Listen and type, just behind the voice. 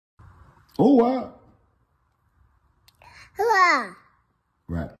Oh, wow. Hello.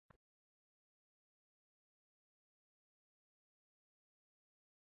 Right.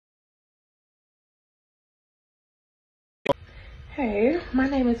 Hey, my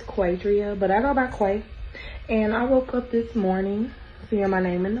name is Quadria, but I go by Quay. And I woke up this morning seeing my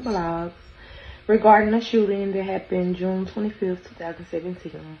name in the blogs regarding a shooting that happened June 25th,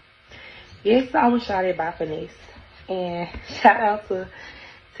 2017. Yes, I was shot at by Finesse. And shout out to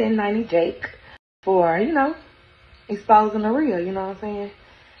 1090 Jake for, exposing the real, you know what I'm saying?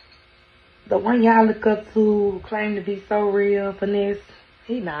 The one y'all look up to, claim to be so real, Finesse,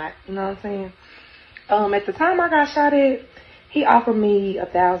 he not, you know what I'm saying? At the time I got shot at, he offered me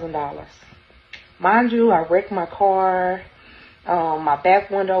 $1,000. Mind you, I wrecked my car. My back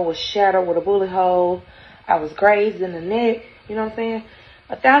window was shattered with a bullet hole. I was grazed in the neck. You know what I'm saying?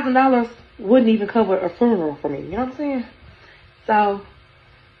 $1,000 wouldn't even cover a funeral for me. You know what I'm saying? So,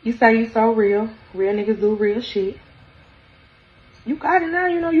 you say you so real. Real niggas do real shit. You got it now.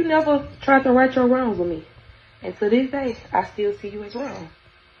 You know, you never tried to right your wrongs with me. And to this day, I still see you as wrong.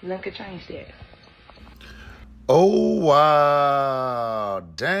 Nothing could change that. Oh, wow.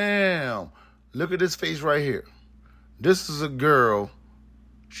 Damn. Look at this face right here. This is a girl.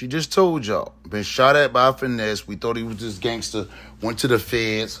 She just told y'all. Been shot at by Finesse. We thought he was this gangster. Went to the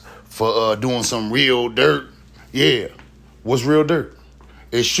feds for doing some real dirt. Yeah. What's real dirt?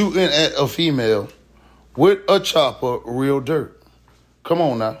 It's shooting at a female with a chopper, real dirt. Come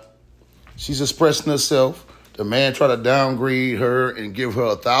on now. She's expressing herself. The man tried to downgrade her and give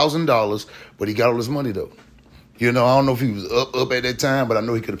her $1,000, but he got all his money though. You know, I don't know if he was up at that time, but I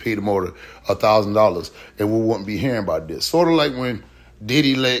know he could have paid him more than $1,000, and we wouldn't be hearing about this. Sort of like when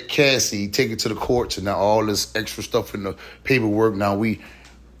Diddy let Cassie take it to the courts, and now all this extra stuff in the paperwork. Now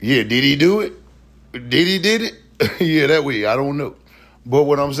did he do it? Did he did it? Yeah, that way, I don't know. But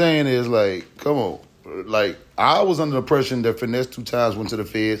what I'm saying is, like, come on. Like, I was under the impression that Finesse2tymes went to the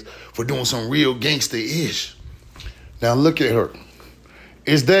feds for doing some real gangster-ish. Now look at her.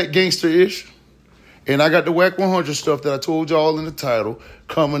 Is that gangster-ish? And I got the Wack100 stuff that I told y'all in the title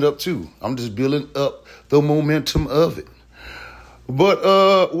coming up too. I'm just building up the momentum of it.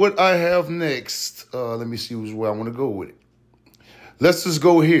 But what I have next, let me see where I want to go with it. Let's just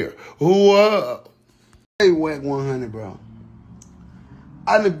go here. Hey, Wack100, bro.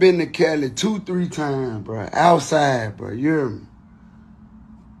 I done been to Cali 2-3 times, bro. Outside, bro. You hear me?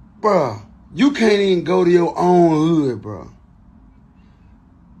 Bro, you can't even go to your own hood, bro.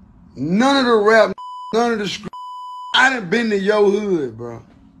 None of the rap, none of the script. I done been to your hood, bro.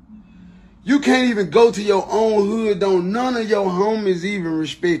 You can't even go to your own hood. Don't none of your homies even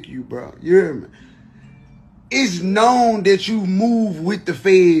respect you, bro. You hear me? It's known that you move with the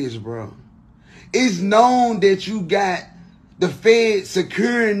feds, bro. It's known that you got the feds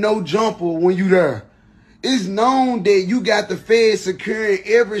securing no jumper when you there. It's known that you got the feds securing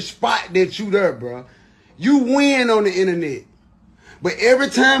every spot that you there, bro. You win on the internet. But every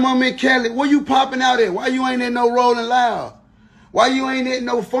time I'm in Cali, where you popping out at? Why you ain't at no Rolling Loud? Why you ain't at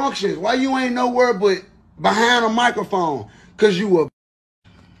no functions? Why you ain't nowhere but behind a microphone? Because you a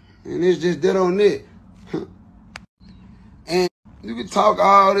and it's just that on it. And you can talk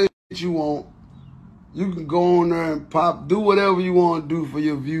all this you want. You can go on there and pop, do whatever you want to do for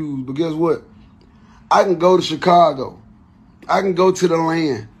your views. But guess what? I can go to Chicago. I can go to the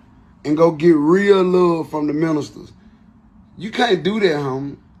land and go get real love from the ministers. You can't do that,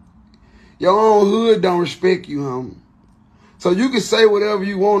 homie. Your own hood don't respect you, homie. So you can say whatever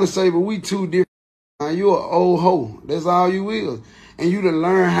you want to say, but we too different. You an old hoe. That's all you is. And you to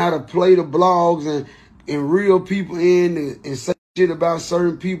learn how to play the blogs and reel people in and say shit about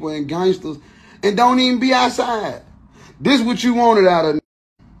certain people and gangsters and don't even be outside. This what you wanted out of me.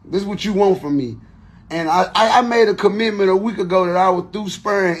 This what you want from me. And I made a commitment a week ago that I was through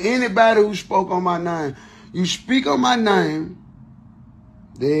spurring anybody who spoke on my name. You speak on my name,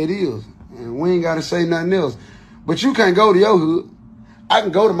 there it is. And we ain't got to say nothing else. But you can't go to your hood. I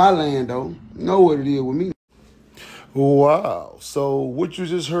can go to my land, though. Know what it is with me. Wow. So what you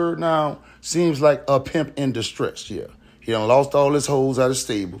just heard now seems like a pimp in distress. Yeah. He done lost all his hoes out of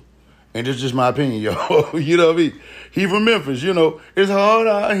stable. And this is just my opinion, yo. You know what I mean? He from Memphis, you know. It's hard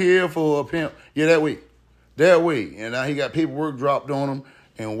out here for a pimp. Yeah, that way. That way. And now he got paperwork dropped on him.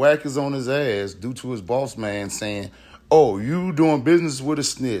 And Wack is on his ass due to his boss man saying, oh, you doing business with a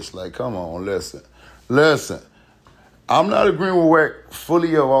snitch. Like, come on, listen. I'm not agreeing with Wack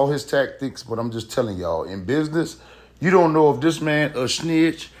fully of all his tactics, but I'm just telling y'all, in business, you don't know if this man a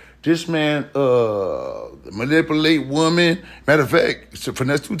snitch, this man manipulate women. Matter of fact,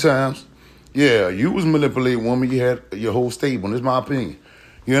 Finesse2tymes, yeah, you was manipulating women. You had your whole stable. This is my opinion.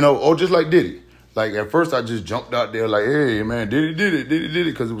 or just like Diddy. Like, at first, I just jumped out there like, hey, man, Diddy did it,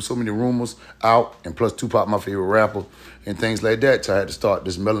 because there was so many rumors out, and plus Tupac, my favorite rapper, and things like that, so I had to start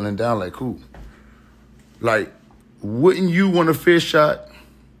just mellowing down like, cool. Like, wouldn't you want a fair shot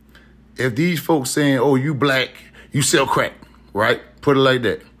if these folks saying, oh, you black, you sell crack, right? Put it like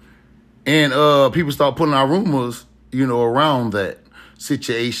that. And people start putting out rumors, around that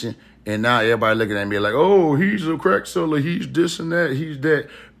situation, and now everybody looking at me like, oh, he's a crack seller, he's this and that, he's that,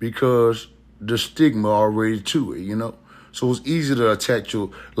 because the stigma already to it, So it's easy to attach your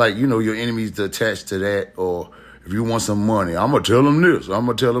enemies to attach to that, or if you want some money, I'm going to tell them this, I'm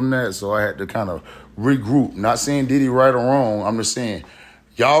going to tell them that. So I had to kind of regroup. Not saying Diddy right or wrong. I'm just saying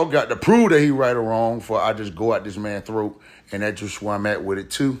y'all got to prove that he right or wrong before I just go at this man's throat. And that's just where I'm at with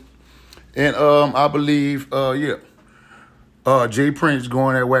it too. And I believe, Jay Prince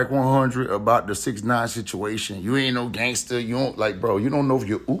going at Wack100 about the 6ix9ine situation. You ain't no gangster. You don't you don't know if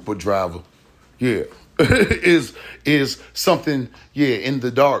your Uber driver, is something, in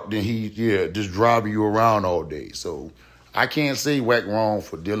the dark, then he, just driving you around all day. So I can't say Wack wrong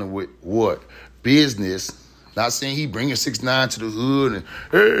for dealing with what? Business. Not saying he bringing 6ix9ine to the hood and,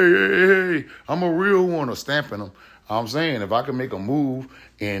 hey, I'm a real one, or stamping him. I'm saying if I can make a move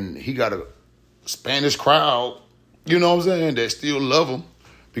and he got a Spanish crowd, that still love him.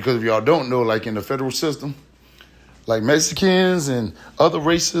 Because if y'all don't know, like in the federal system, like Mexicans and other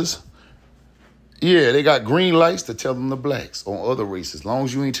races, they got green lights to tell them the blacks on other races, as long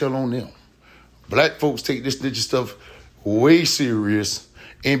as you ain't tell on them. Black folks take this snitching stuff way serious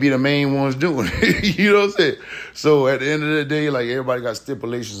and be the main ones doing it. You know what I'm saying? So at the end of the day, like, everybody got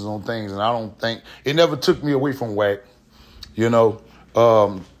stipulations on things, and I don't think it never took me away from Wack. The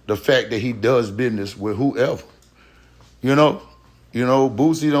fact that he does business with whoever.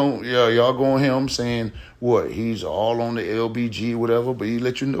 Boosie don't, y'all go on him saying what? He's all on the LBG, whatever, but he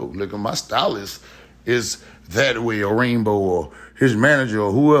let you know, look, my stylist is that way, or Rainbow, or his manager,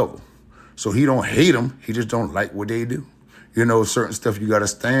 or whoever. So he don't hate them, he just don't like what they do. Certain stuff you got to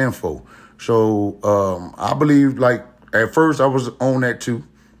stand for. So I believe, like, at first I was on that too,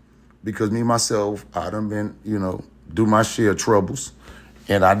 because me, myself, I done been, do my share of troubles,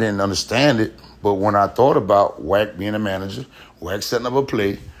 and I didn't understand it. But when I thought about Wack being a manager, Wack setting up a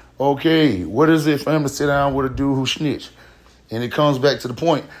play, okay, what is it for him to sit down with a dude who snitch? And it comes back to the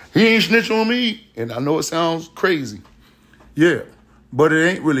point, he ain't snitch on me. And I know it sounds crazy. Yeah, but it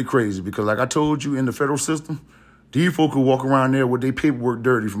ain't really crazy, because like I told you, in the federal system, these folk could walk around there with their paperwork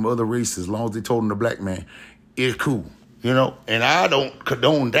dirty from other races, as long as they told them the black man, it's cool, And I don't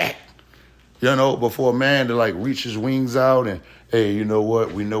condone that, before a man to like reach his wings out and, hey, you know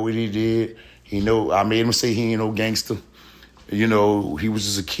what? We know what he did. I made him say he ain't no gangster. He was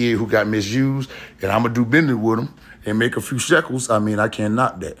just a kid who got misused, and I'm going to do business with him and make a few shekels. I mean, I can't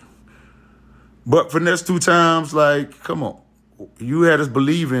knock that. But Finesse2tymes, like, come on. You had us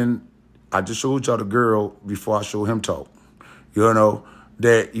believing, I just showed y'all the girl before I showed him talk,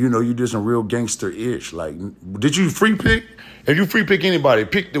 that, you did some real gangster-ish. Like, did you free pick? If you free pick anybody,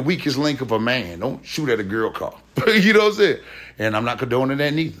 pick the weakest link of a man. Don't shoot at a girl car. You know what I'm saying? And I'm not condoning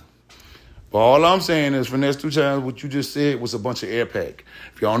that neither. But all I'm saying is, Finesse2tymes, what you just said was a bunch of air pack.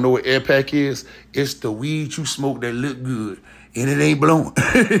 If y'all know what air pack is, it's the weed you smoke that look good and it ain't blowing.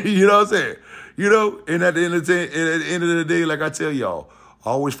 You know what I'm saying? And at the end of the day, like I tell y'all,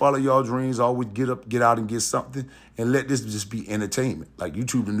 always follow y'all dreams, always get up, get out and get something, and let this just be entertainment. Like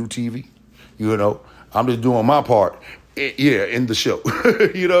YouTube, the new TV. I'm just doing my part, in the show.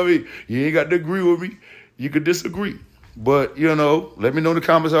 You know what I mean? You ain't got to agree with me. You could disagree. But, let me know in the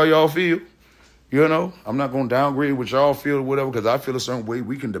comments how y'all feel. I'm not going to downgrade what y'all feel or whatever, because I feel a certain way.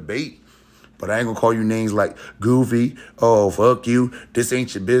 We can debate. But I ain't going to call you names like Goofy, oh, fuck you, this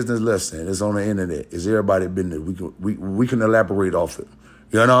ain't your business. Listen, it's on the internet. It's everybody's business. We can elaborate off it.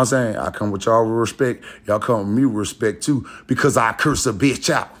 You know what I'm saying? I come with y'all with respect. Y'all come with me with respect, too, because I curse a bitch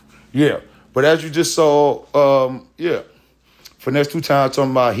out. Yeah. But as you just saw, Finesse2tymes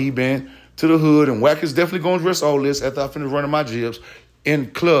talking about he been to the hood, and Wack is definitely going to address all this after I finish running my jibs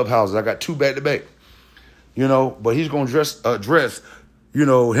in Clubhouse. I got 2 back-to-back, but he's going to address,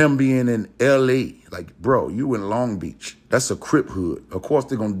 him being in L.A. Like, bro, you in Long Beach. That's a Crip hood. Of course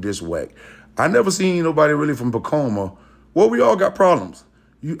they're going to diss Wack. I never seen nobody really from Tacoma. Well, we all got problems.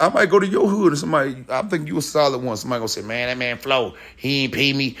 I might go to your hood and somebody, I think you a solid one. Somebody gonna say, man, that man Flo, he ain't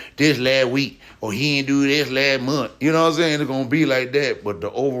pay me this last week, or he ain't do this last month. You know what I'm saying? It's gonna be like that. But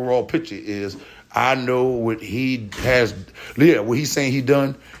the overall picture is, I know what he has, what he's saying he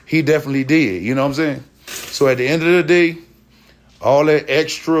done, he definitely did. You know what I'm saying? So at the end of the day, all that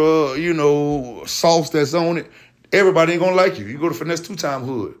extra, sauce that's on it, Everybody ain't gonna like you. You go to Finesse2tymes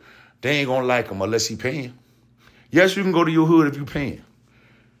hood, they ain't gonna like him unless he paying. Yes, you can go to your hood if you paying.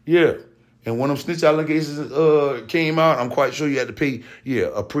 Yeah. And when them snitch allegations came out, I'm quite sure you had to pay,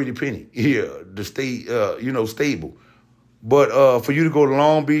 a pretty penny, to stay, stable. But for you to go to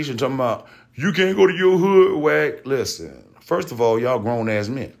Long Beach and talking about, you can't go to your hood, Wack, listen, first of all, y'all grown-ass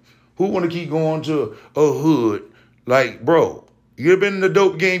men. Who want to keep going to a hood? Like, bro, you been in the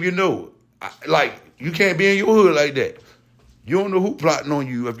dope game, you know. Like, you can't be in your hood like that. You don't know who plotting on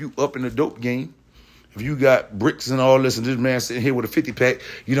you if you up in the dope game. If you got bricks and all this, and this man sitting here with a 50-pack,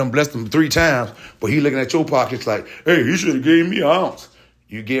 you done blessed him 3 times, but he looking at your pockets like, hey, you should have gave me an ounce.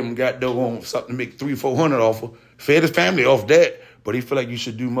 You gave him on something to make $300-400 off of, fed his family off that, but he feel like you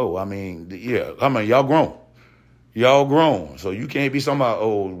should do more. I mean, y'all grown. Y'all grown. So you can't be somebody,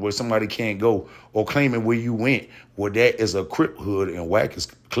 where somebody can't go or claiming where you went. Well, that is a Crip hood, and Wack is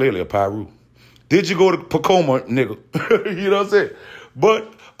clearly a Pyru. Did you go to Pacoma, nigga? You know what I'm saying?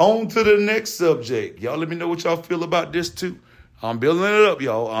 But on to the next subject. Y'all let me know what y'all feel about this, too. I'm building it up,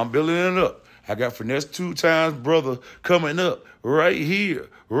 y'all. I'm building it up. I got Finesse2tymes brother coming up right here,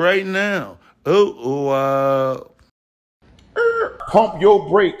 right now. Pump your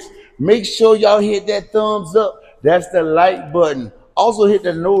brakes. Make sure y'all hit that thumbs up. That's the like button. Also hit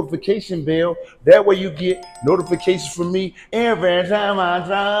the notification bell. That way you get notifications from me every time I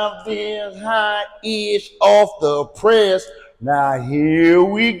drop this hot-ish off the press. Now here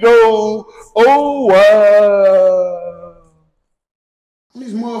we go.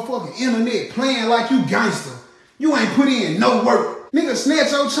 This motherfucking internet playing like you gangster. You ain't put in no work. Nigga,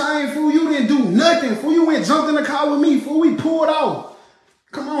 snatch your chain, fool. You didn't do nothing, fool. You went jumped in the car with me, fool. We pulled off.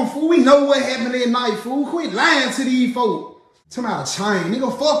 Come on, fool. We know what happened that night, fool. Quit lying to these folks. Tell me about a chain.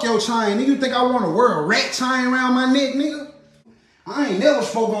 Nigga, fuck your chain. Nigga, you think I want to wear a rat chain around my neck, nigga? I ain't never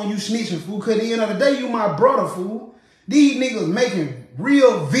spoke on you snitching, fool. Cause at the end of the day, you my brother, fool. These niggas making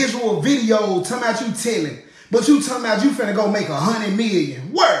real visual videos talking about you telling. But you talking about you finna go make 100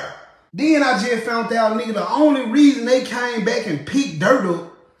 million. Word. Then I just found out, nigga, the only reason they came back and picked dirt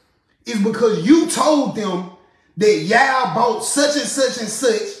up is because you told them that y'all bought such and such and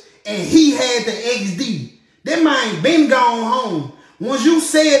such, and he had the XD. That man been gone home. Once you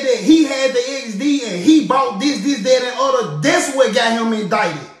said that he had the XD and he bought this, that, and other, that's what got him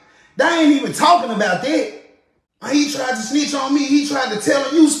indicted. They ain't even talking about that. He tried to snitch on me. He tried to tell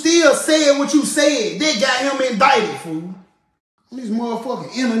him, you still said what you said. That got him indicted, fool. This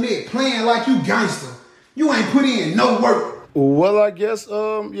motherfucking internet playing like you gangster. You ain't put in no work. Well, I guess,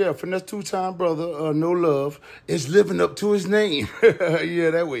 Finesse2tymes brother, no love, is living up to his name.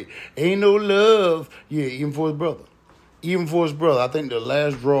 Yeah, that way. Ain't no love. Yeah, even for his brother. Even for his brother. I think the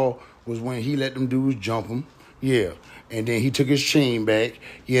last draw was when he let them dudes jump him. Yeah. And then he took his chain back.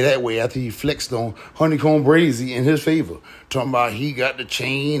 Yeah, that way, after he flexed on Honeycomb Brazy in his favor. Talking about he got the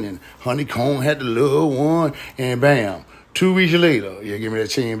chain and Honeycomb had the little one. And bam, 2 weeks later, yeah, give me that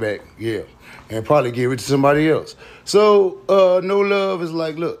chain back. Yeah. And probably give it to somebody else. So, no love is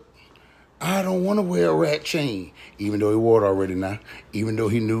like, look, I don't want to wear a rat chain. Even though he wore it already now. Even though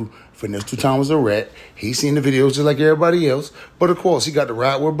he knew Finesse2tymes was a rat. He seen the videos just like everybody else. But of course, he got to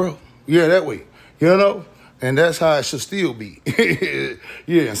ride with bro. Yeah, that way. You know? And that's how it should still be.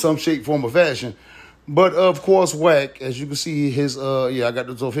 Yeah, in some shape, form, or fashion. But of course, Wack, as you can see, his, I got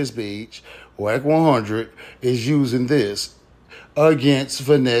this off his page. Wack100 is using this against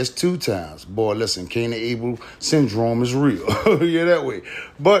Finesse2tymes. Boy, listen, Cain and Abel syndrome is real. Yeah, that way.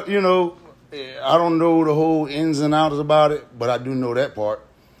 But, you know, I don't know the whole ins and outs about it, but I do know that part.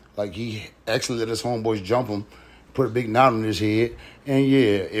 Like, he actually let his homeboys jump him, put a big knot on his head. And,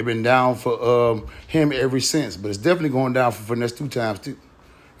 yeah, it been down for him ever since. But it's definitely going down for Finesse2tymes, too.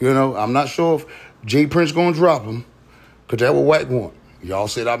 You know, I'm not sure if J Prince going to drop him, because that's what Wack want. Y'all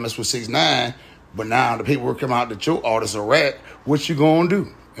said I messed with 6ix9ine, but now the paperwork come out that your artist a rat. What you going to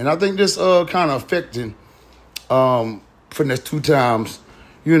do? And I think this kind of affecting Finesse2tymes,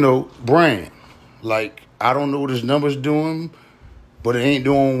 you know, brand. Like, I don't know what his numbers doing, but it ain't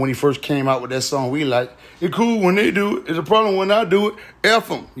doing when he first came out with that song we like. It's cool when they do it. It's a problem when I do it. F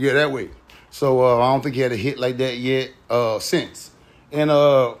them. Yeah, that way. So I don't think he had a hit like that yet since. And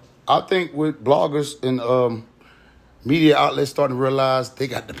I think with bloggers and media outlets starting to realize they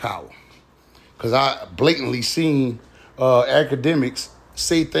got the power. Because I blatantly seen academics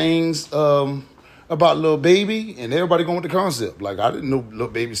say things about Lil Baby, and everybody going with the concept. Like, I didn't know Lil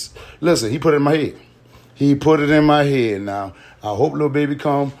Baby's... Listen, he put it in my head. He put it in my head. Now, I hope Lil Baby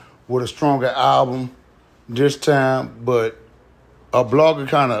come with a stronger album this time, but a blogger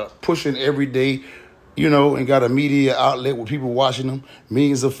kind of pushing every day you know, and got a media outlet with people watching them,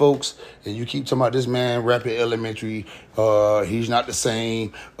 millions of folks, and you keep talking about this man rapping elementary, he's not the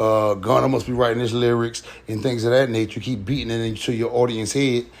same, Gunna must be writing his lyrics, and things of that nature. You keep beating it into your audience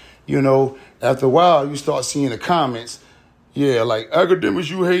head, you know. After a while, you start seeing the comments, yeah, like, academics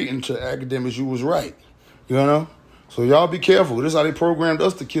you hating to academics you was right, you know. So y'all be careful. This is how they programmed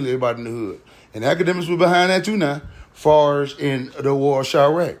us to kill everybody in the hood. And academics were behind that too now, far as in the war of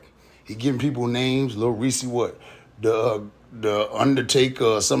Chirac. He giving people names, Lil Reese, what? The Undertaker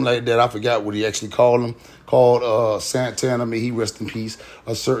or something like that. I forgot what he actually called him. Called Santana, may he rest in peace,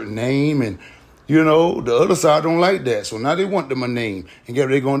 a certain name. And, you know, the other side don't like that. So now they want them a name. And guess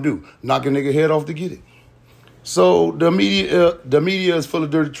what they going to do? Knock a nigga head off to get it. So the media is full of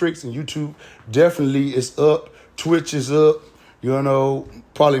dirty tricks, and YouTube definitely is up. Twitch is up, you know,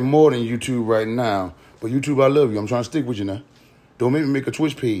 probably more than YouTube right now. But YouTube, I love you. I'm trying to stick with you now. Don't make me make a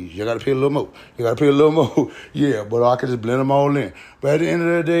Twitch page. You got to pay a little more. You got to pay a little more. Yeah, but I can just blend them all in. But at the end of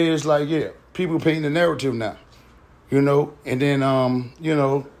the day, it's like, yeah, people painting the narrative now, you know. And then, you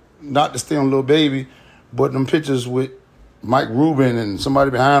know, not to stay on Lil Baby, but them pictures with Mike Rubin and somebody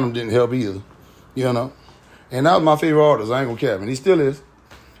behind him didn't help either, you know. And that was my favorite artist. I ain't going to cap. And he still is.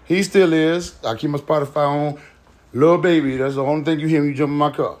 He still is. I keep my Spotify on. Lil Baby, that's the only thing you hear me jump in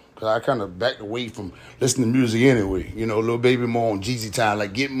my car. Because I kind of backed away from listening to music anyway. You know, Lil Baby more on Jeezy time,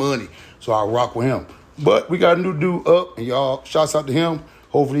 like get money. So I rock with him. But we got a new dude up, and y'all, shouts out to him.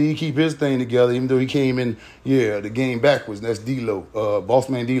 Hopefully he keep his thing together, even though he came in, yeah, the game backwards. And that's D-Lo,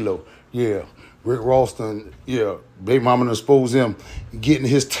 Bossman D-Lo. Yeah, Rick Ralston, yeah, baby mama done exposed him getting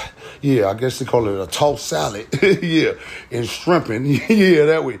his, yeah, I guess they call it a tossed salad. Yeah, and shrimping. Yeah,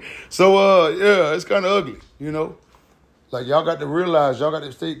 that way. So, yeah, it's kind of ugly, you know. Like, y'all got to realize, y'all got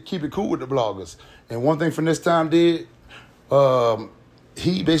to keep it cool with the bloggers. And one thing Finesse2tymes did,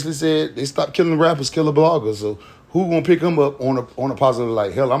 he basically said they stopped killing the rappers, kill the bloggers. So who gonna pick him up on a positive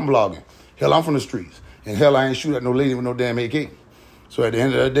light? Hell, I'm blogging. Hell, I'm from the streets. And hell, I ain't shoot at no lady with no damn AK. So at the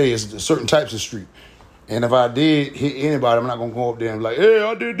end of the day, it's certain types of street. And if I did hit anybody, I'm not gonna go up there and be like, hey,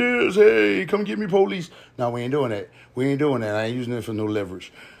 I did this. Hey, come get me, police. No, we ain't doing that. We ain't doing that. I ain't using it for no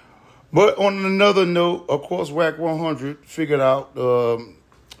leverage. But on another note, of course, Wack100 figured out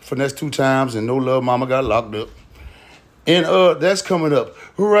Finesse2tymes and No Love Mama got locked up. And that's coming up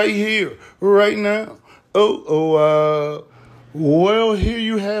right here, right now. Well, here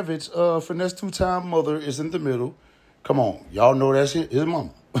you have it. Finesse2tymes mother is in the middle. Come on, y'all know that's his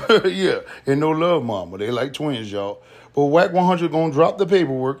mama. Yeah, and No Love Mama. They like twins, y'all. But Wack100 gonna drop the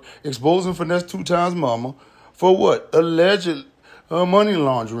paperwork exposing Finesse2tymes mama for what? Alleged money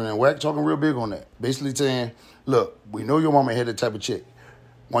laundering. And Wack talking real big on that. Basically saying, look, we know your mama had that type of check.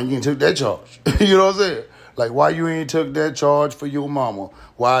 Why you ain't took that charge? You know what I'm saying? Like, why you ain't took that charge for your mama?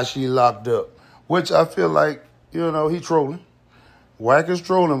 Why is she locked up? Which I feel like, you know, he trolling. Wack is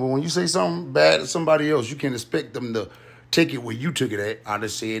trolling, but when you say something bad to somebody else, you can't expect them to take it where you took it at. I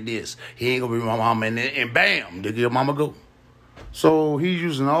just said this. He ain't gonna be my mama, and bam, nigga, your mama go. So he's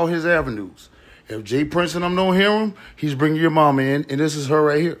using all his avenues. If Jay Prince and them don't hear him, he's bringing your mama in, and this is her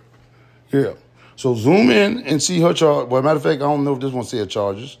right here. Yeah. So zoom in and see her charge. Well, matter of fact, I don't know if this one says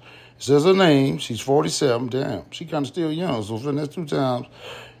charges. It says her name. She's 47. Damn, she kind of still young. So Finesse2tymes.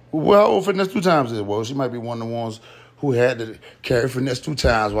 Well, how old Finesse2tymes is? Well, she might be one of the ones who had to carry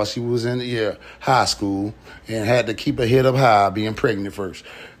Finesse2tymes while she was in high school and had to keep her head up high, being pregnant first.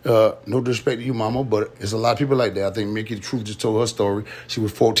 No disrespect to you, mama, but it's a lot of people like that. I think Mickey the Truth just told her story. She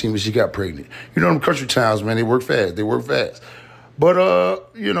was 14 when she got pregnant. You know them country towns, man, they work fast. They work fast. But,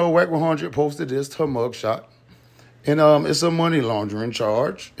 you know, Wack100 posted this, her mugshot. And it's a money laundering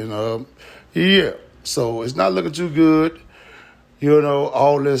charge. And, yeah, so it's not looking too good. You know,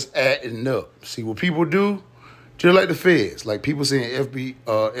 all this adding up. See, what people do, just like the feds, like people saying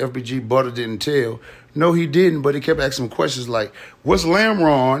FBG Butter didn't tell. No, he didn't, but he kept asking questions like, what's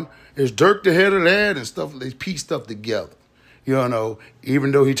Lamron? Is Dirk the head of that? And stuff, they piece stuff together. You know,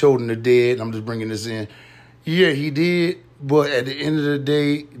 even though he told him they're dead, I'm just bringing this in. Yeah, he did, but at the end of the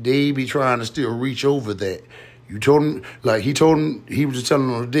day, they be trying to still reach over that. You told him, like he told him, he was just telling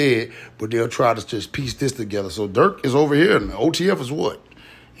them they're dead, but they'll try to just piece this together. So Dirk is over here, and OTF is what?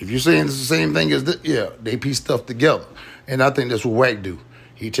 If you're saying it's the same thing as this, yeah, they piece stuff together. And I think that's what Wack do.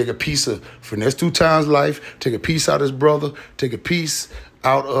 He take a piece of Finesse2tymes' life, take a piece out of his brother, take a piece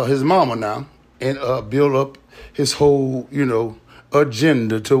out of his mama now, and build up his whole, you know,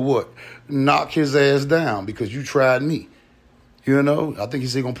 agenda to what? Knock his ass down because you tried me. You know, I think he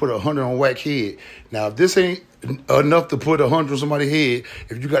said gonna put 100 on Wack head. Now, if this ain't enough to put 100 on somebody's head,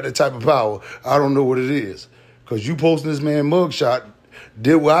 if you got that type of power, I don't know what it is. Because you posting this man mugshot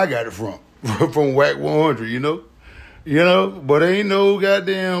did where I got it from. from Wack100, you know? But ain't no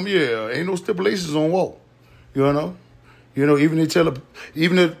goddamn, ain't no stipulations on Wack, you know? Even they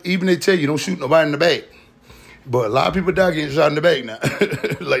tell you don't shoot nobody in the back. But a lot of people die getting shot in the back now.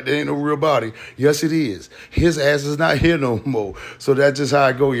 Like there ain't no real body. Yes, it is. His ass is not here no more. So that's just how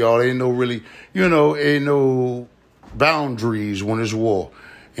I go, y'all. Ain't no really, ain't no boundaries when it's war.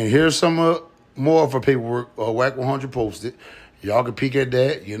 And here's some more of her paperwork Wack100 posted. Y'all can peek at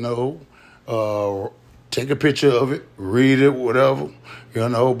that, take a picture of it, read it, whatever,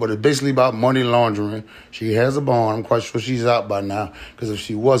 But it's basically about money laundering. She has a bond. I'm quite sure she's out by now. Because if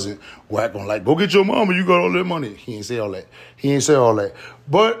she wasn't, Wack gonna go get your mama. You got all that money. He ain't say all that.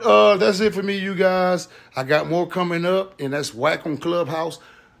 But that's it for me, you guys. I got more coming up, and that's Wack on Clubhouse.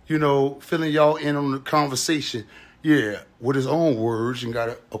 Filling y'all in on the conversation. Yeah, with his own words, and got,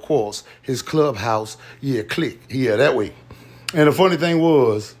 of course, his Clubhouse. Yeah, click. Yeah, that way. And the funny thing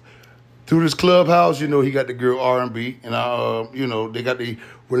was, through this Clubhouse, he got the girl R&B, and they got the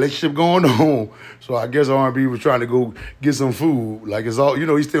relationship going on. So I guess R&B was trying to go get some food. Like it's all,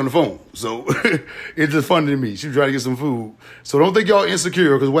 he's still on the phone. So it's just funny to me. She was trying to get some food. So don't think y'all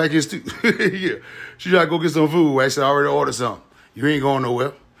insecure, because Wack is too. Yeah, she tried to go get some food. Wack said, I already ordered something. You ain't going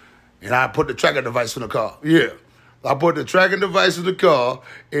nowhere. And I put the tracker device in the car. Yeah. I put the tracking device in the car,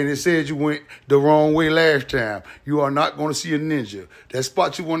 and it said you went the wrong way last time. You are not going to see a ninja. That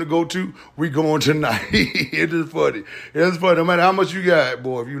spot you want to go to, we going tonight. It is funny. It's funny. No matter how much you got,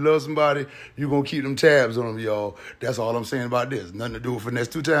 boy, if you love somebody, you going to keep them tabs on them, y'all. That's all I'm saying about this. Nothing to do with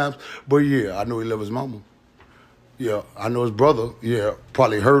Finesse2tymes. But, yeah, I know he loves his mama. Yeah, I know his brother. Yeah,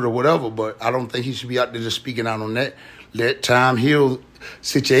 probably hurt or whatever, but I don't think he should be out there just speaking out on that. Let time heal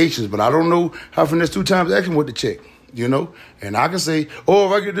situations. But I don't know how Finesse2tymes acting with the chick. And I can say, if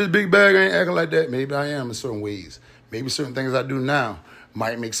I get this big bag, I ain't acting like that. Maybe I am in certain ways. Maybe certain things I do now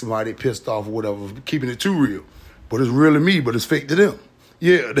might make somebody pissed off or whatever, keeping it too real. But it's real to me, but it's fake to them.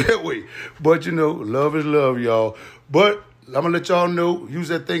 Yeah, that way. But, love is love, y'all. But I'm going to let y'all know, use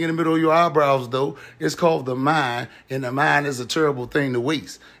that thing in the middle of your eyebrows, though. It's called the mind, and the mind is a terrible thing to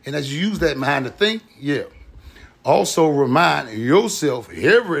waste. And as you use that mind to think, also remind yourself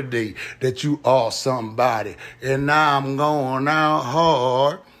every day that you are somebody. And now I'm going out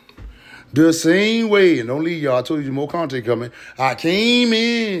hard the same way. And don't leave y'all. I told you more content coming. I came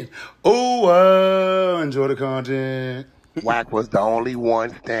in. Enjoy the content. Wack was the only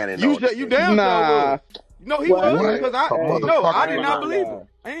one standing on it. You damn Nah. sure no, he wasn't, because I did not believe him.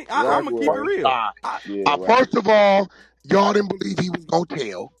 I'm going to keep it real. First of all, y'all didn't believe he was going to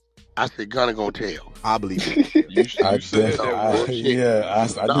tell. I said, Gunna gonna tell. I believe it. You said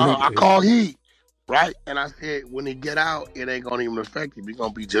that. I call heat, right? And I said, when he get out, it ain't gonna even affect him. He's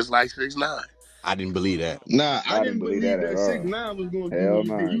gonna be just like 6ix9ine. I didn't believe that. Nah, I didn't believe that 6ix9ine was gonna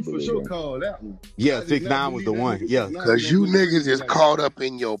do anything. You for sure called that one. Yeah, 6ix9ine was the one. Yeah, because you niggas is caught up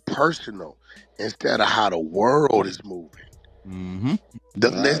in your personal instead of how the world is moving. Mm-hmm.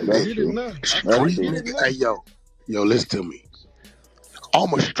 Hey, yo, listen to me.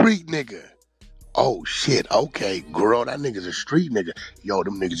 I'm a street nigga. Oh shit, okay, girl, that nigga's a street nigga. Yo,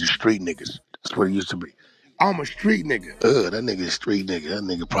 them niggas are street niggas. That's what it used to be. I'm a street nigga. That nigga a street nigga. That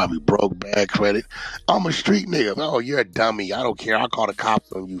nigga probably broke, bad credit. I'm a street nigga. Oh, you're a dummy. I don't care. I'll call the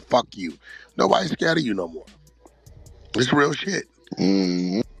cops on you. Fuck you. Nobody's scared of you no more. It's real shit.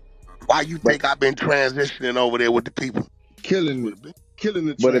 Mm-hmm. Why you think I've been transitioning over there with the people? Killing the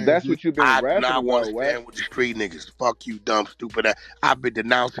But if that's what you've been rapping about, I want to stand with the street niggas. Fuck you, dumb, stupid ass. I've been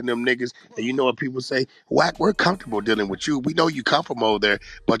denouncing them niggas. And you know what people say? Wack, we're comfortable dealing with you. We know you come from over there,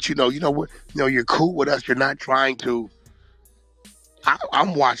 but you're cool with us. You're not trying to.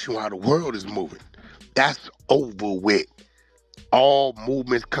 I'm watching how the world is moving. That's over with. All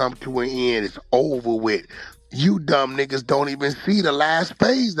movements come to an end. It's over with. You dumb niggas don't even see the last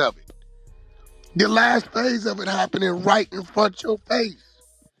phase of it. The last phase of it happening right in front of your face.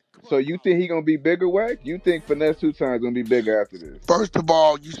 So you think he gonna be bigger, Wack? You think Finesse2tymes gonna be bigger after this? First of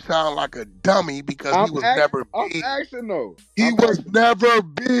all, you sound like a dummy because he was never big. I'm asking though. He was never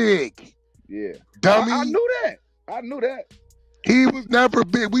big. Yeah. Dummy. I knew that. He was never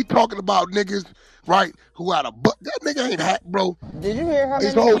big. We talking about niggas, right, who had a butt. That nigga ain't hat, bro. Did you hear how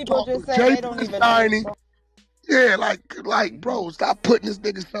many people just say they don't even know? Yeah, like, bro, stop putting this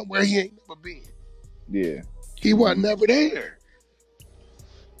nigga somewhere he ain't never been. Yeah. He wasn't never there.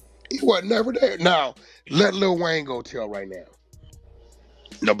 Now, let Lil Wayne go tell right now.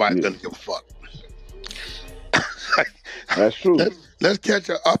 Nobody's gonna give a fuck. That's true. Let's catch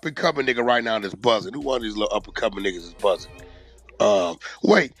an up and coming nigga right now that's buzzing. Who one of these little up and coming niggas is buzzing?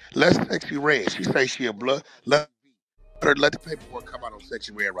 Wait, let's Sexy Red. She say she a blood. Let the paperwork come out on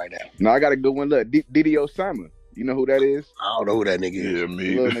Section Red right now. No, I got a good one. Look, Diddy Osama. You know who that is? I don't know who that nigga is. Yeah, The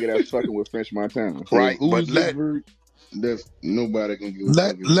me. little nigga that's fucking with French Montana. Right, who's but the vert that's nobody can give a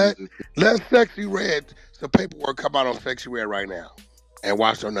fuck if let Sexy Red some paperwork come out on Sexy Red right now, and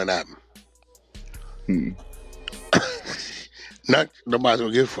watch on nothing happen. Nobody's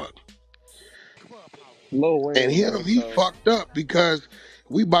gonna give a fuck. And he fucked up because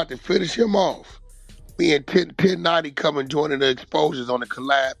we about to finish him off. Me and 1090 coming joining the exposures on the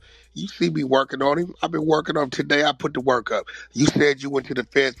collab. You see me working on him. I've been working on him today. I put the work up. You said you went to the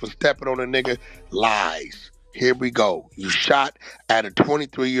feds for stepping on a nigga. Lies. Here we go. You shot at a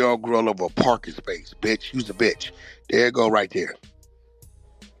 23-year-old girl over a parking space. Bitch, you's a bitch. There you go right there.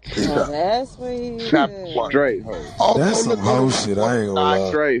 Oh, that's what he Straight hoe. Oh, that's some hoe shit. I ain't gonna lie.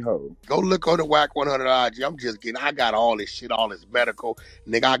 Straight hoe. Go look on the Wack100 IG. I'm just kidding. I got all this shit, all this medical.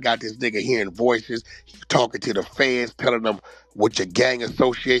 Nigga, I got this nigga hearing voices. He talking to the fans, telling them what your gang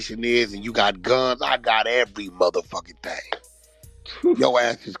association is, and you got guns. I got every motherfucking thing. Your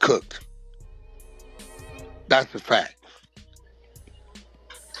ass is cooked. That's a fact.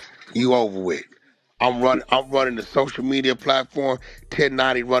 You over with. I'm running the social media platform.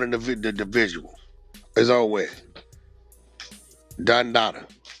 1090 running the visual. It's over with. Done data.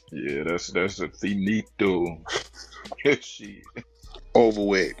 Yeah, that's a finito. Shit. Over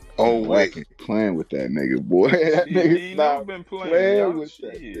with. Over with. Playing with that nigga, boy. That nigga's not been playing with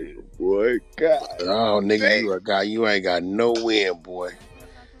that nigga, boy. God. Oh, nigga, you a guy. You ain't got no win, boy.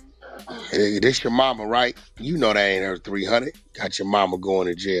 Hey, this your mama, right? You know that ain't her 300. Got your mama going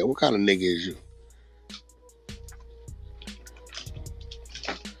to jail. What kind of nigga is you?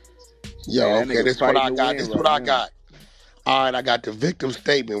 Yo, okay, this is what I got. This is what I got. All right, I got the victim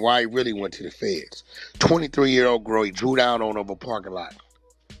statement why he really went to the feds. 23-year-old girl, he drew down on over a parking lot.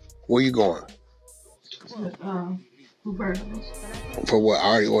 Where you going? For what? I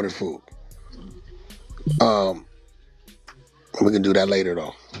already ordered food. We can do that later,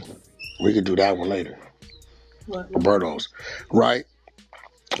 though. We can do that one later. Roberto's. Right?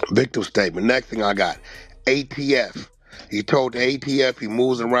 Victim statement. Next thing I got. ATF. He told the ATF he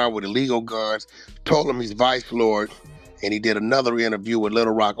moves around with illegal guns. Told him he's vice lord. And he did another interview with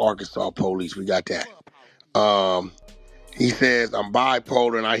Little Rock, Arkansas police. We got that. He says, I'm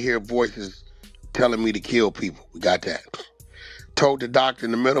bipolar and I hear voices telling me to kill people. We got that. Told the doctor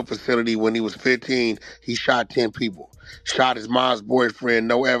in the mental facility when he was 15, he shot 10 people. Shot his mom's boyfriend.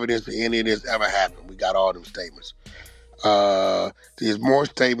 No evidence that any of this ever happened. We got all them statements. There's more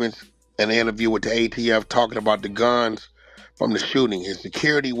statements in the interview with the ATF talking about the guns from the shooting. His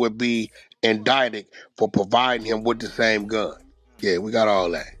security would be indicted for providing him with the same gun. Yeah, we got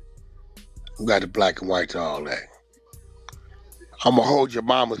all that. We got the black and white to all that. I'm going to hold your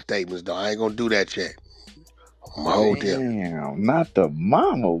mama's statements, though. I ain't going to do that yet. I'm going to hold them. Damn, not the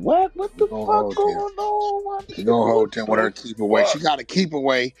mama. What the fuck going on? She going to hold them with her keep away. She got a keep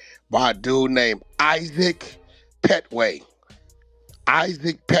away by a dude named Isaac Petway.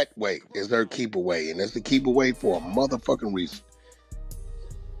 Isaac Petway is her keep away, and that's the keep away for a motherfucking reason.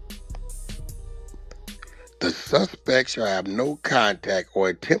 The suspect shall have no contact or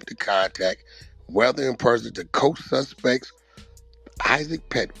attempt to contact, whether in person, to co-suspects Isaac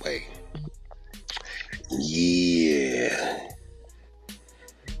Petway. Yeah.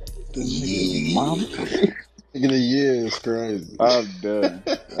 Mama. Yeah, it's crazy. I'm done.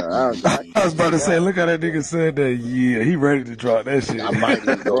 I was about to say, look how that nigga said that. Yeah, he ready to drop that shit.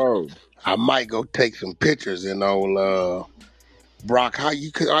 I might go take some pictures in old Brock. How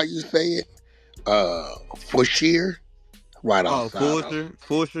you say it? Fushier, right outside.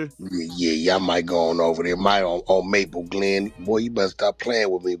 Fushier. Yeah. I might go on over there. Might on Maple Glen. Boy, you better stop playing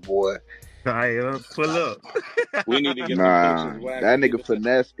with me, boy. Pull up. We need to get some pictures. That nigga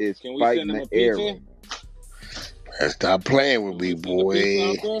Finesse is fighting the air right now. Stop playing with me, boy.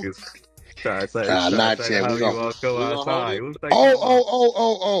 Not yet. We gonna go outside.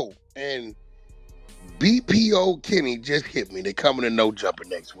 Oh. And BPO Kenny just hit me. They coming to No Jumper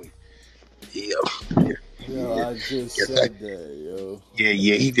next week. Yeah. Yo, I just said that, yo.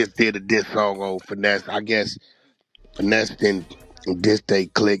 Yeah. He just did a diss song on Finesse. I guess Finesse didn't diss they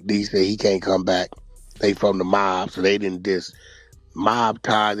click. He said he can't come back. They from the mob, so they didn't diss. Mob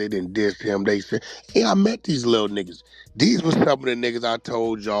ties, they didn't diss him. They said, hey, I met these little niggas. These were some of the niggas I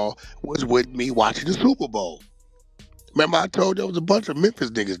told y'all was with me watching the Super Bowl. Remember I told y'all there was a bunch of Memphis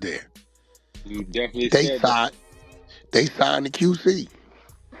niggas there. You definitely said that. They signed the QC.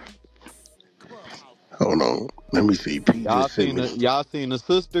 Hold on. Let me see. Y'all seen the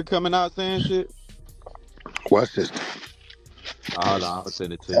sister coming out saying shit? What sister? Hold on, I'll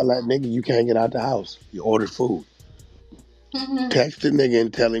send it to you. Tell that nigga you can't get out the house. You ordered food. Text the nigga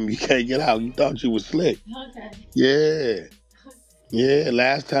and tell him you can't get out. You thought you was slick. Okay. Yeah. Yeah,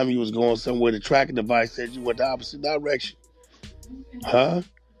 last time you was going somewhere, the tracking device said you went the opposite direction. Huh?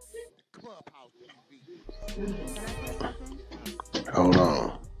 Hold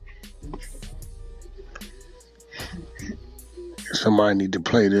on. Somebody need to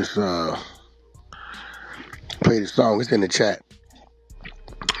play this song. It's in the chat.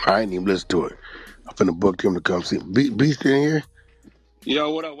 I ain't even listen to it. I'm finna book him to come see. Beast in here?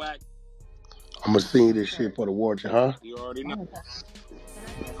 Yo, what up, Wack? I'm gonna sing you this shit for the watcher, huh? You already know.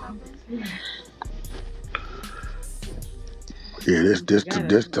 Yeah, this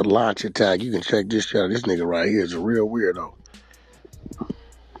the launch attack. You can check this shit out. This nigga right here is a real weirdo.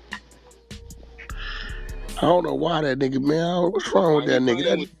 I don't know why that nigga, man. What's wrong with that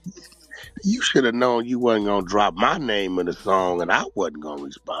nigga? You should have known you wasn't gonna drop my name in the song and I wasn't gonna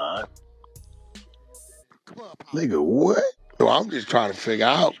respond. Nigga, what? No, I'm just trying to figure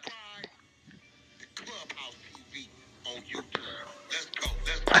out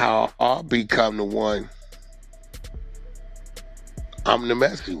how I'll become the one. I'm the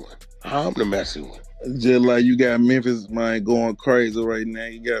messy one. I'm the messy one. Just like you got Memphis, man, going crazy right now.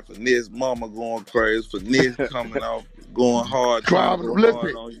 You got Finesse Mama going crazy. Finesse coming off, going hard, trying to go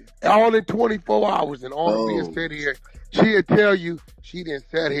hard on you. All in 24 hours, and all being said here, she'll tell you she didn't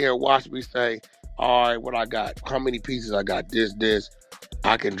sit here and watch me say, all right, what I got, how many pieces I got, this,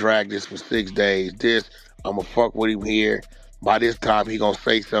 I can drag this for 6 days, this, I'm gonna fuck with him here. By this time, he gonna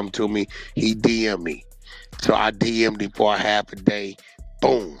say something to me. He DM me. So I DM'd him for a half a day.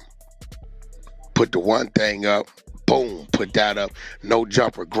 Boom. Put the one thing up. Boom. Put that up. No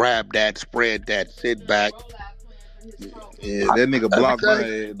jumper. Grab that. Spread that. Sit back. Yeah, that nigga blocked my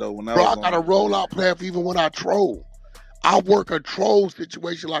head though. When I got a rollout plan for even when I troll. I work a troll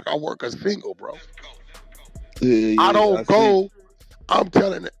situation like I work a single, bro. Yeah, I don't go. I'm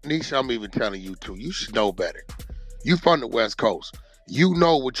telling Nisha, I'm even telling you too. You should know better. You from the West Coast. You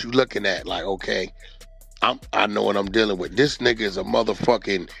know what you looking at. Like, okay, I know what I'm dealing with. This nigga is a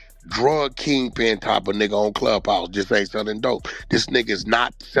motherfucking drug kingpin type of nigga on Clubhouse. Just ain't something dope. This nigga's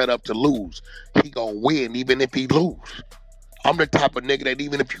not set up to lose. He gonna win even if he lose. I'm the type of nigga that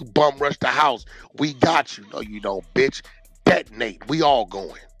even if you bum rush the house, we got you. No, you don't, bitch. Detonate. We all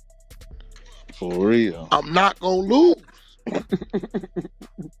going. For real. I'm not gonna lose.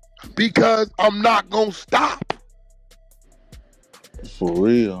 Because I'm not gonna stop. For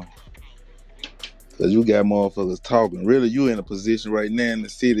real. Cause you got motherfuckers talking. Really, you in a position right now in the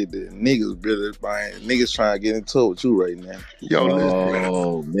city that niggas trying to get in touch with you right now.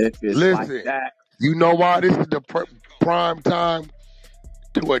 Yo, Memphis listen. Like that. You know why this is the prime time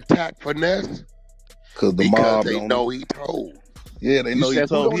to attack Finesse? Because they know he told. Yeah, they know he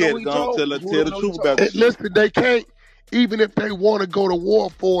told. He had to go tell the truth about the shit. Listen, they can't, even if they want to go to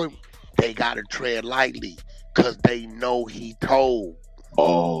war for him, they got to tread lightly because they know he told.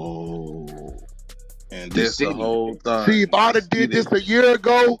 Oh. And that's the whole thing. See, if I'd have did this a year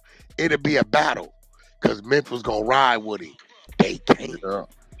ago, it'd be a battle because Memphis was going to ride with him. They can't.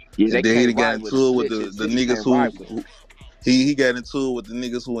 Yeah, and then he got into it with the niggas who he got into it with the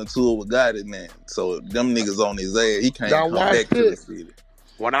niggas who into it with Gotti, man. So them niggas on his ass, he can't come back to the city.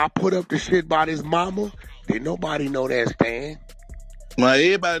 When I put up the shit about his mama, did nobody know that stand? Man,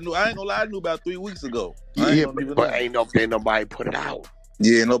 everybody knew. I ain't gonna lie, I knew about 3 weeks ago. But ain't nobody put it out.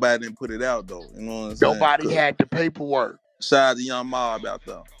 Yeah, nobody didn't put it out though. You know what I'm saying? Nobody had the paperwork. Shout out to Young Ma about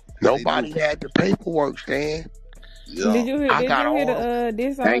that. Nobody had the paperwork, Stan. Yeah. Did you hear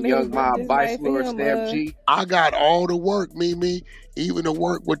this on Thank Young Ma, Vice Lord Stamp G. I got all the work, Mimi. Even the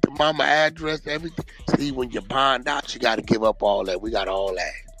work with the mama address, everything. See, when you bond out, you got to give up all that. We got all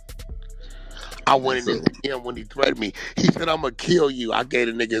that. I went in to him when he threatened me. He said, I'm going to kill you. I gave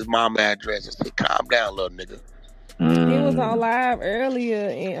the nigga his mama address. I said, calm down, little nigga. He was on live earlier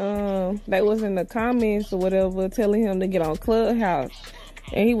and they was in the comments or whatever telling him to get on Clubhouse.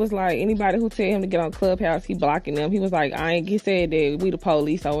 And he was like, anybody who tell him to get on Clubhouse, he blocking them. He was like, he said that we the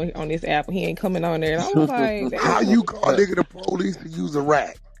police on this app and he ain't coming on there. And I was like, how you call a nigga the police to use a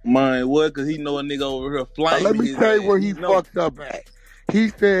rat? Man, what? Cause he know a nigga over here flying. Let me tell you where he fucked up at. He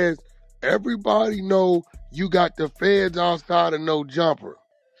says, everybody know you got the feds outside of No Jumper.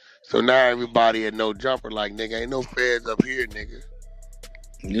 So now everybody at No Jumper like, nigga, ain't no feds up here, nigga.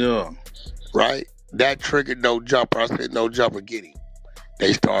 Yeah. Right? That triggered No Jumper. I said, No Jumper, get him.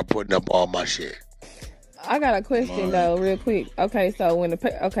 They start putting up all my shit. I got a question though, real quick. Okay,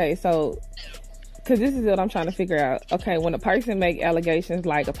 so because this is what I'm trying to figure out. Okay, when a person make allegations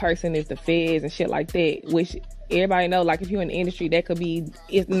like a person is the feds and shit like that, which everybody know, like if you're in the industry, that could be,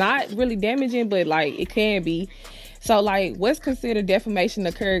 it's not really damaging, but like it can be. So, like, what's considered defamation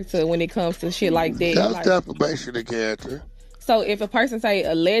of character when it comes to shit like that? That's like, defamation of character. So, if a person say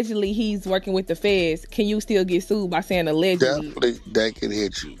allegedly he's working with the feds, can you still get sued by saying allegedly? Definitely, they can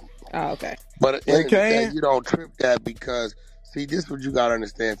hit you. Oh, okay. But at the end of the day, you don't trip that because, see, this is what you got to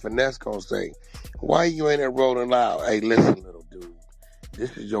understand. Finesse gonna say, why you ain't there rolling loud? Hey, listen, little dude.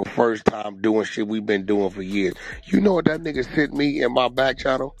 This is your first time doing shit we've been doing for years. You know what that nigga sent me in my back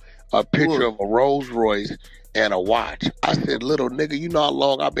channel? A picture of a Rolls Royce and a watch. I said, little nigga, you know how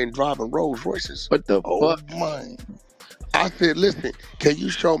long I've been driving Rolls Royces? What the fuck? Man. I said, listen, can you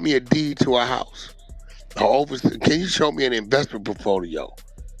show me a deed to a house? Can you show me an investment portfolio?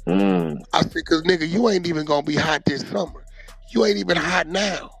 I said, because nigga, you ain't even going to be hot this summer. You ain't even hot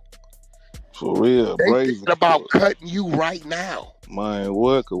now. For real, they Brazen. Thinking about cutting you right now. Man,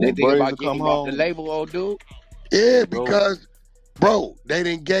 what? They thinking about getting him off the label, old dude? Yeah, because, bro, they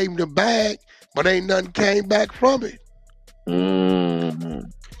didn't gave him the bag, but ain't nothing came back from it.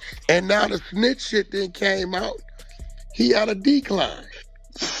 And now the snitch shit then came out. He had a decline.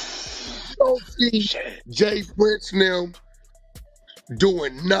 Don't see Jay Prince and them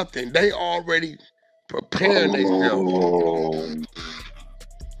doing nothing. They already preparing themselves.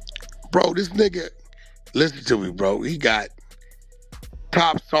 Bro, this nigga, listen to me, bro. He got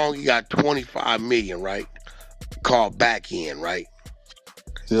top song, he got 25 million, right? Called Back End, right?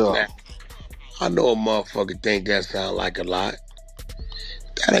 Yeah. Now, I know a motherfucker think that sound like a lot.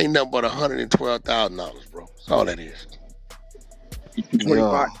 That ain't nothing but $112,000, bro. That's all that is.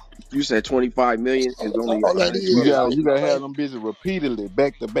 25. You said 25 million is only all that is. You gotta have them bitches repeatedly,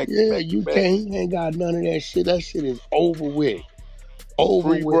 back to back. Yeah, back you to can't. He ain't got none of that shit. That shit is over with. Over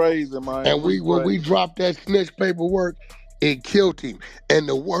Free with. Brazen, man. And when we dropped that snitch paperwork, it killed him. And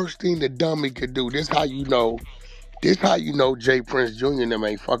the worst thing the dummy could do, this how you know Jay Prince Jr. and them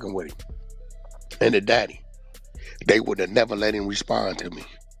ain't fucking with him. And the daddy. They would have never let him respond to me.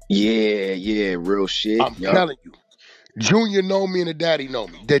 Yeah, real shit. I'm telling you. Junior know me and the daddy know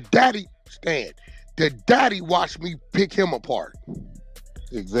me. The daddy watched me pick him apart.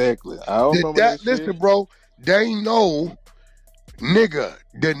 Exactly. I don't remember that listen, shit. bro, they know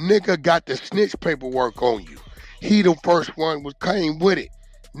the nigga got the snitch paperwork on you. He the first one came with it.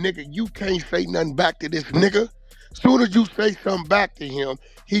 Nigga, you can't say nothing back to this nigga. Soon as you say something back to him,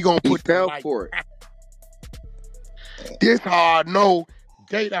 he gonna put the light for it. This how I know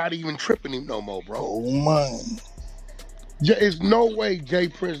they not even tripping him no more, bro. Oh man. There's no way Jay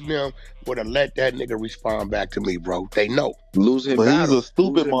Prince now would have let that nigga respond back to me, bro. They know. Losing But battle. He's a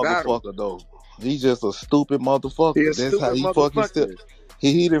stupid motherfucker, motherfucker, though. He's just a stupid motherfucker. That's how he fucked himself.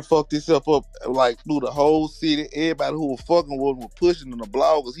 He done fucked himself up like through the whole city. Everybody who was fucking with him was pushing him, the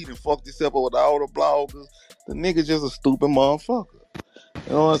bloggers. He done fucked himself up with all the bloggers. The nigga just a stupid motherfucker.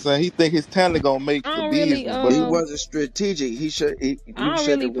 You know what I'm saying? He think his talent gonna make the business, but he wasn't strategic. He should. I don't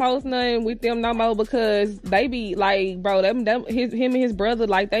really post nothing with them no more because they be like, bro, him and his brother,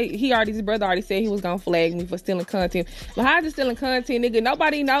 like his brother already said he was gonna flag me for stealing content. But how's it stealing content, nigga?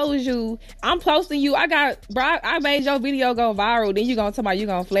 Nobody knows you. I'm posting you. I made your video go viral. Then you gonna tell me you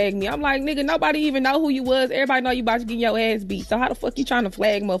gonna flag me? I'm like, nigga, nobody even know who you was. Everybody know you about to get your ass beat. So how the fuck you trying to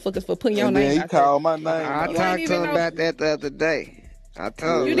flag motherfuckers for putting your name out there? He called my name. I talked to him about that the other day. I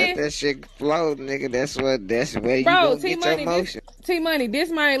told him let that shit flow, nigga. That's where you gonna get your motion. T-Money, this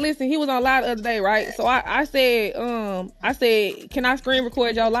man, listen, he was on live the other day, right? So I said, can I screen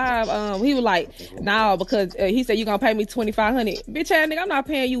record your live? He was like, no, because he said you gonna pay me $2,500. Bitch ass nigga, I'm not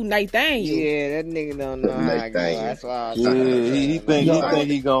paying you Nathaniel. Yeah, that nigga don't know how I go. That's why I was he think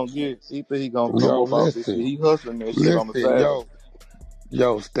he gonna come up off this shit. He hustling that shit on the side.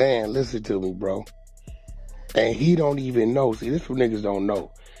 Yo, Stan, listen to me, bro. And he don't even know. See, this what niggas don't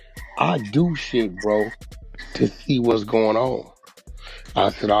know. I do shit, bro, to see what's going on. I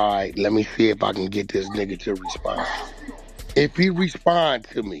said, all right, let me see if I can get this nigga to respond. If he respond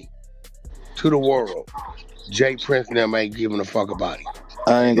to me, to the world, Jay Prince and them ain't giving a fuck about it.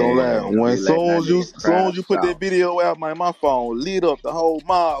 I ain't gonna lie. When soon as you put that video out, man, my phone lit up. The whole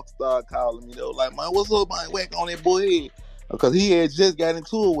mob started calling me though. Like, man, what's up, man? Wack on that boy head. Because he had just got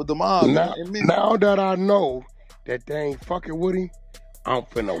into it with the mob. Now that I know that they ain't fucking with him, I'm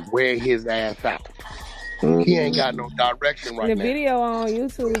finna wear his ass out. He ain't got no direction right now. The video on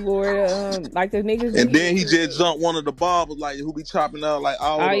YouTube or like the niggas. And then he just jumped one of the barbers, like who be chopping out like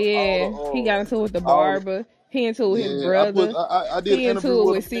all. He got into it with the barber. He into it with his brother. I did he into it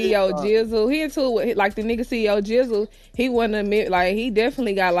with CEO Jizzle. He into it with like the nigga CEO Jizzle. He wasn't like he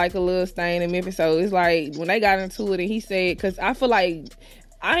definitely got like a little stain in Memphis. So it's like when they got into it and he said, because I feel like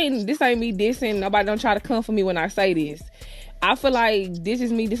this ain't me dissing. Nobody don't try to come for me when I say this. I feel like this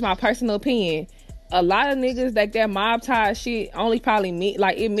is me. This is my personal opinion. a lot of niggas that mob tie shit only probably mean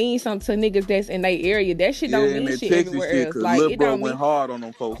like it means something to niggas that's in their area. That shit don't mean shit everywhere else. Like Lil it Bro don't went mean. hard on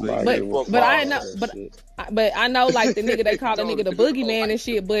them folks. But I know, but I know like the nigga they call the nigga the boogeyman and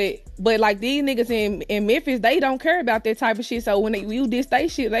shit. But like these niggas in Memphis, they don't care about that type of shit. So when you diss they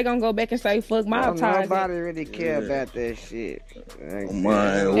shit, they gonna go back and say fuck mob ties. Nobody really care about that shit.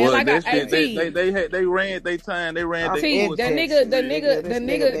 Man, what like that shit? They ran their time. They ran their the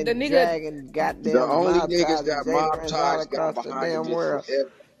nigga. The only niggas that mob ties got behind the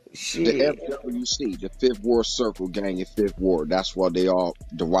FWC, the Fifth Ward Circle Gang in Fifth Ward. That's what they all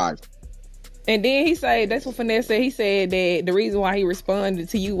derived. And then he said, that's what Finesse said. He said that the reason why he responded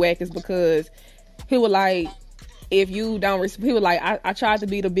to you, Wack, is because he was like, if you don't, he was like, I tried to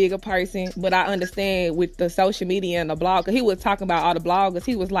be the bigger person, but I understand with the social media and the blog. Cause he was talking about all the bloggers.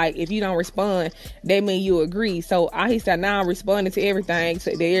 He was like, if you don't respond, that mean you agree. So he said, now I'm responding to everything.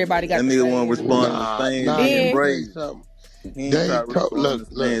 So that everybody got. That nigga won't respond to things. Look,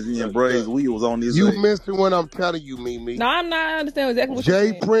 we was on this. You missing what I'm telling you, Mimi. No, I'm not understanding exactly what you're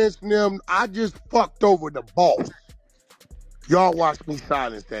saying. Jay Prince and them, I just fucked over the boss. Y'all watch me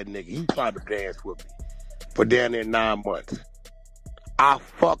silence that nigga. He tried to dance with me for down there 9 months. I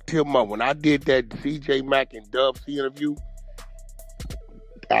fucked him up. When I did that CJ Mack and Dubs interview,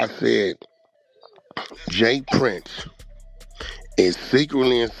 I said, Jay Prince is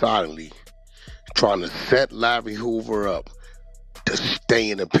secretly and silently trying to set Larry Hoover up to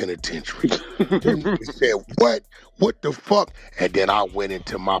stay in the penitentiary. He said, what the fuck? And then I went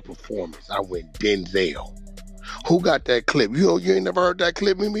into my performance. I went Denzel. Who got that clip? You ain't never heard that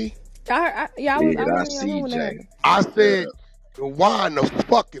clip, Mimi? I said, why in the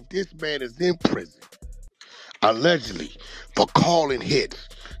fuck if this man is in prison, allegedly, for calling hits,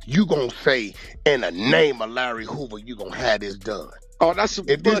 you gonna say, in the name of Larry Hoover, you gonna have this done? Oh, that's some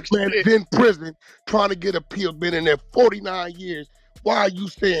if this man is in prison trying to get appeals, been in there 49 years, why are you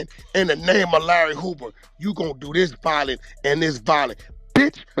saying, in the name of Larry Hoover, you gonna do this violent and this violent?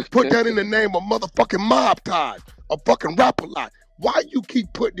 Bitch, put that in the name of motherfucking mob ties, a fucking rapper lot. Why you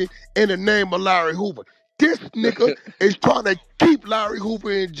keep putting it in the name of Larry Hoover? This nigga is trying to keep Larry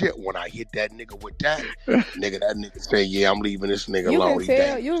Hoover in jail. When I hit that nigga with that nigga say, yeah, I'm leaving this nigga alone.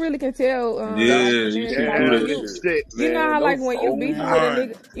 You really can tell. You know how like when you beef with a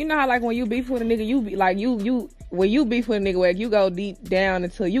nigga, you know how like when you beef with a nigga, you be like when you beef with a nigga, where you go deep down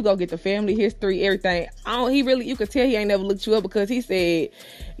until you go get the family history, everything. You could tell he ain't never looked you up because he said,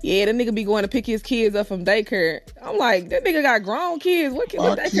 yeah, the nigga be going to pick his kids up from daycare. I'm like, that nigga got grown kids. What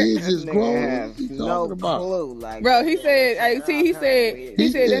kids is grown? No clue. Like, bro, he said, he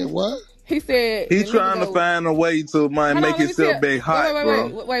said what? He said he's trying to find a way to make himself back hot,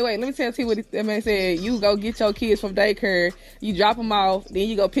 bro. Wait. Let me tell you what that man said. You go get your kids from daycare, you drop them off, then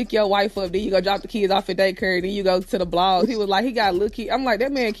you go pick your wife up, then you go drop the kids off at daycare, then you go to the blog. He was like, he got a little kid. I'm like,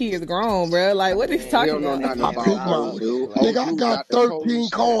 that man kid is grown, bro. Like, what is he talking about? Nigga, I got 13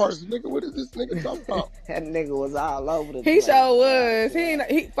 cars. Nigga, what is this nigga talking about? That nigga was all over the place. He sure was.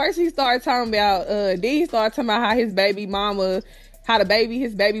 First he started talking about, then he started talking about how his baby mama, how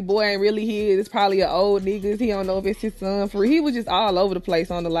his baby boy ain't really his. It's probably an old nigga. He don't know if it's his son. He was just all over the place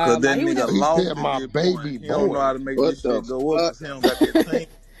on the live. Cause that he said my baby boy. He don't know how to make this shit go up. He don't got that thing.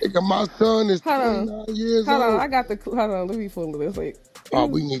 Nigga, my son is 29 years old. Hold on, let me pull this. Wait. Oh,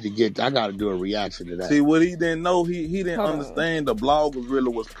 we need to I gotta do a reaction to that. See, what he didn't know, he didn't understand the bloggers really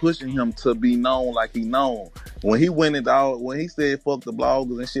was pushing him to be known like he known. When he when he said fuck the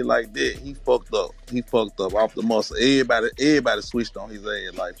bloggers and shit like that, he fucked up. He fucked up off the muscle. Everybody switched on his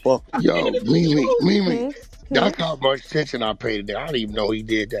ass like fuck. Yo, Mimi. That's how much attention I paid today. I didn't even know he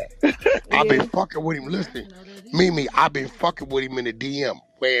did that. I've been fucking with him. Listen, Mimi, I've been fucking with him in the DM,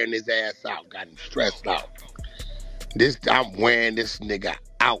 wearing his ass out, got him stressed out. I'm wearing this nigga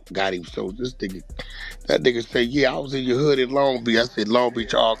out, got him. So that nigga say, yeah, I was in your hood in Long Beach. I said, Long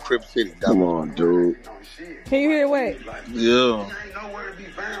Beach, all Crip City. Come on, dude. Can you hear what? Yeah. Ain't nowhere to be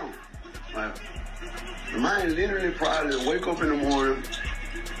found. Like, the man literally probably wake up in the morning,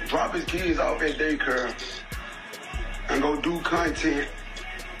 drop his kids off at daycare, and go do content.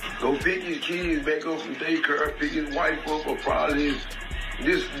 Go pick his kids back up from daycare, pick his wife up, or probably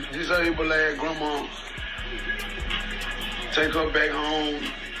this disabled ass grandma. Take her back home.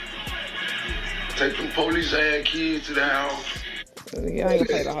 Take them police ass kids to the house. Yeah, I ain't gonna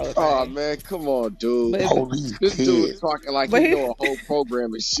play the whole thing. Oh man, come on, dude. This dude talking like he know a whole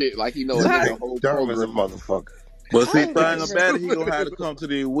program and shit. Like he know a whole program. As a motherfucker. But see, thing about it, he gonna have to come to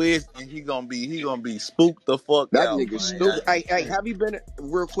the West, and he gonna be spooked the fuck That out. nigga stupid. Hey, have you been?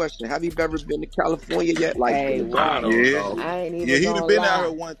 Real question. Have you ever been to California yet? Like, hey, I don't know. I ain't even Yeah, he'd gonna have been lie. out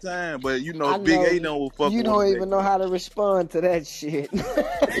here one time, but you know, I Big know, A don't fuck. You don't even know how to respond to that shit.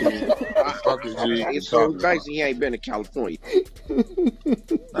 Fuck is you it's so crazy. He ain't been to California.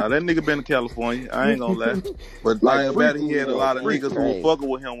 Nah, that nigga been to California. I ain't gonna lie. But Like, thing about it, he had a lot of niggas who were fucking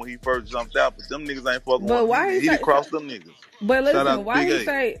with him when he first jumped out. But them niggas ain't fucking with him. He didn't cross them niggas. But Shout out listen, to Big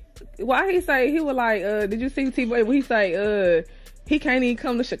A. why he say he was like, did you see T-Boy when he say, he can't even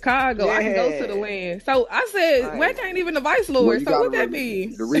come to Chicago. I can go to the land. So I said, Wack ain't even the vice lord. So what that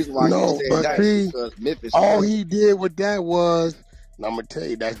mean? The reason why he said that is because Memphis. All he did with that was, and I'm gonna tell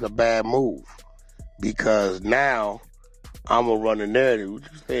you, that's a bad move, because now I'm gonna run the narrative. What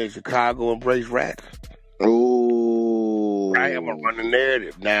you say, Chicago embrace rats? Ooh, right. I'm gonna run the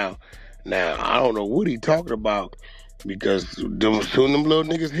narrative now. I don't know what he talking about, because soon them little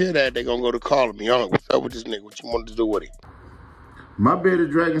niggas hear that, they gonna go to calling me. What's up with this nigga? What you want to do with him? My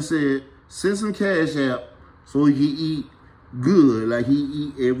bearded dragon said, send some cash out so he can eat good like he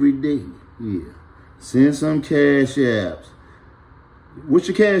eat every day. Yeah. Send some cash apps. What's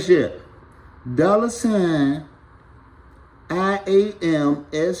your cash app?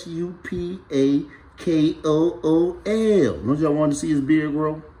 $IAMSUPAKOOL. Don't y'all want to see his beard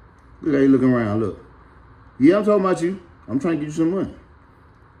grow? Look how he looking around, look. Yeah, I'm talking about you. I'm trying to get you some money.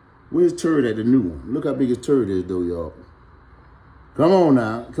 Where's turd at the new one? Look how big his turd is though, y'all. Come on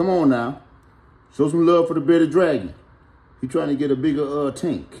now. Show some love for the bearded dragon. He trying to get a bigger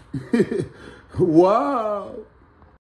tank. Wow.